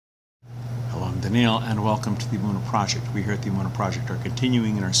Daniel, and welcome to the Emunah Project. We here at the Emunah Project are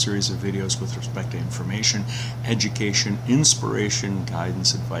continuing in our series of videos with respect to information, education, inspiration,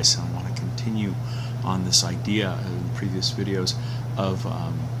 guidance, advice, and I want to continue on this idea in previous videos of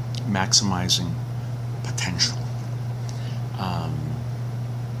maximizing potential.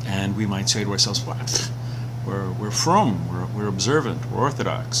 And we might say to ourselves, "What? We're frum, we're observant, we're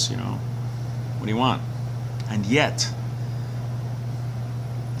orthodox, you know. What do you want?" And yet,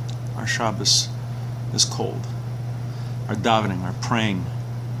 our Shabbos is cold. Our davening, our praying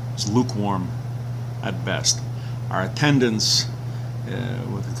is lukewarm at best. Our attendance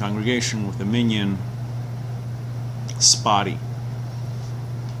with the congregation, with the minyan, spotty.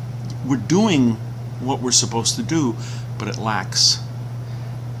 We're doing what we're supposed to do, but it lacks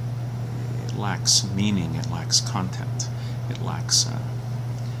meaning, it lacks content, it lacks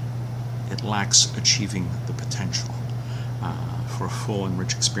achieving the potential for a full and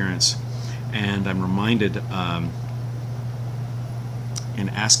rich experience. And I'm reminded in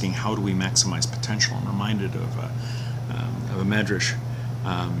asking how do we maximize potential, I'm reminded of a medrash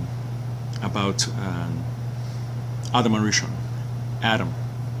about Adam Arishon, Adam,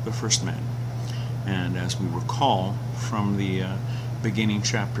 the first man. And as we recall from the beginning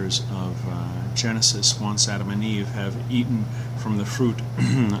chapters of Genesis, once Adam and Eve have eaten from the fruit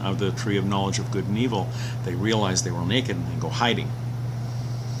of the tree of knowledge of good and evil, they realize they were naked and they go hiding.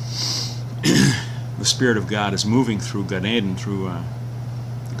 The Spirit of God is moving through Gan Eden, through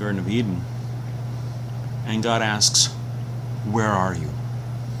the Garden of Eden, and God asks, "Where are you?"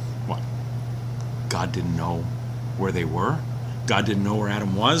 What? God didn't know where they were? God didn't know where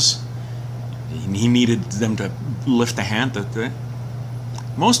Adam was? He needed them to lift a hand.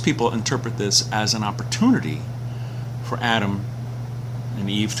 Most people interpret this as an opportunity for Adam and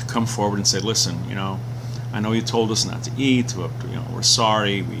Eve to come forward and say, "Listen, you know, I know you told us not to eat, but you know, we're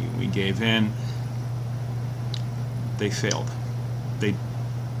sorry, we gave in." They failed.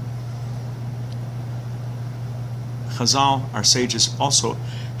 Chazal, our sages, also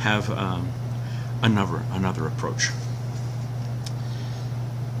have another approach.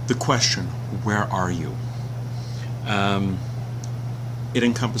 The question, "Where are you?" It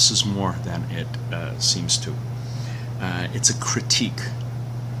encompasses more than it seems to. It's a critique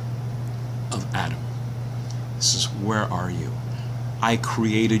of Adam. This is, "Where are you? I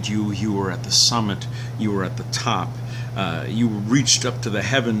created you. You were at the summit. You were at the top. You reached up to the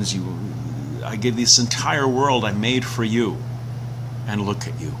heavens. I gave this entire world I made for you. And look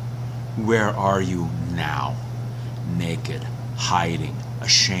at you. Where are you now? Naked, hiding,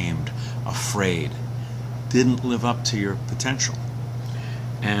 ashamed, afraid. Didn't live up to your potential."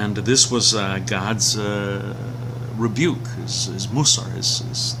 And this was God's rebuke, his musar,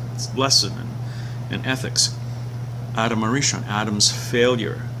 his lesson in ethics. Adam Arishon, Adam's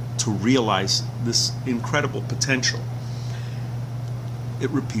failure to realize this incredible potential. It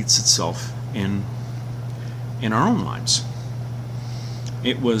repeats itself in our own lives.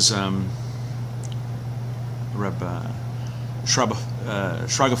 It was Shraga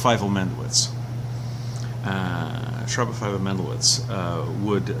Feivel Mendlowitz. Shraga Feivel Mendlowitz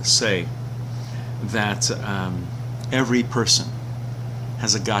would say that every person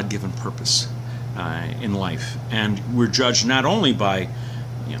has a God-given purpose in life, and we're judged not only by,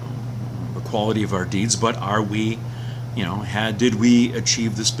 you know, the quality of our deeds, but are we, you know, did we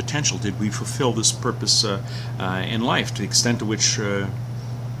achieve this potential? Did we fulfill this purpose in life to the extent to which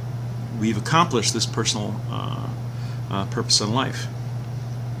we've accomplished this personal purpose in life?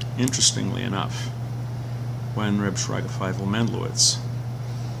 Interestingly enough, when Reb Shraga Feivel Mendlowitz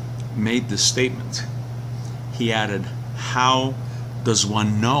made this statement, he added, "How does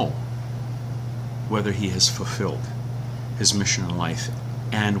one know whether he has fulfilled his mission in life?"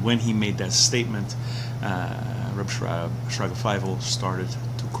 And when he made that statement, Reb Shraga Feivel started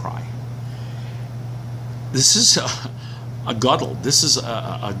to cry. This is a gadol. This is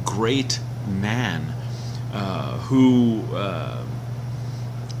a great man who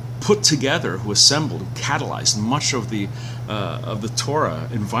put together, who assembled, who catalyzed much of the Torah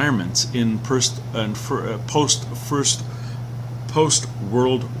environment in post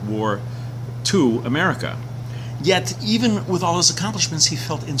World War II America. Yet, even with all his accomplishments, he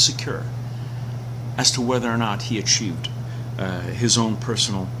felt insecure as to whether or not he achieved his own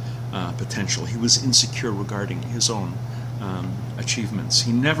personal potential. He was insecure regarding his own achievements.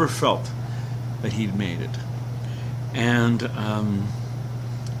 He never felt that he'd made it. And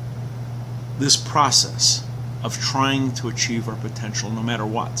this process of trying to achieve our potential no matter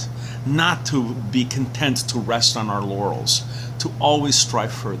what, not to be content to rest on our laurels, to always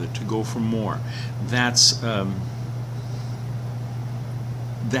strive further, to go for more, that's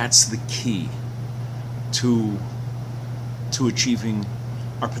the key to achieving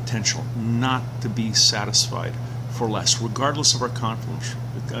our potential, not to be satisfied for less, regardless of our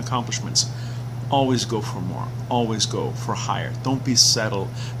accomplishments. Always go for more. Always go for higher. Don't be settled.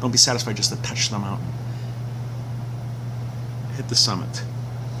 Don't be satisfied just to touch the mountain. Hit the summit.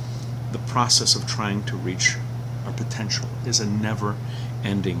 The process of trying to reach our potential is a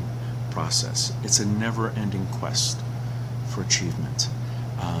never-ending process. It's a never-ending quest for achievement.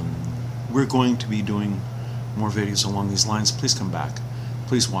 We're going to be doing more videos along these lines. Please come back.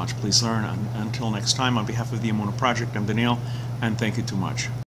 Please watch. Please learn. Until next time, on behalf of the Emunah Project, I'm Daniel, and thank you too much.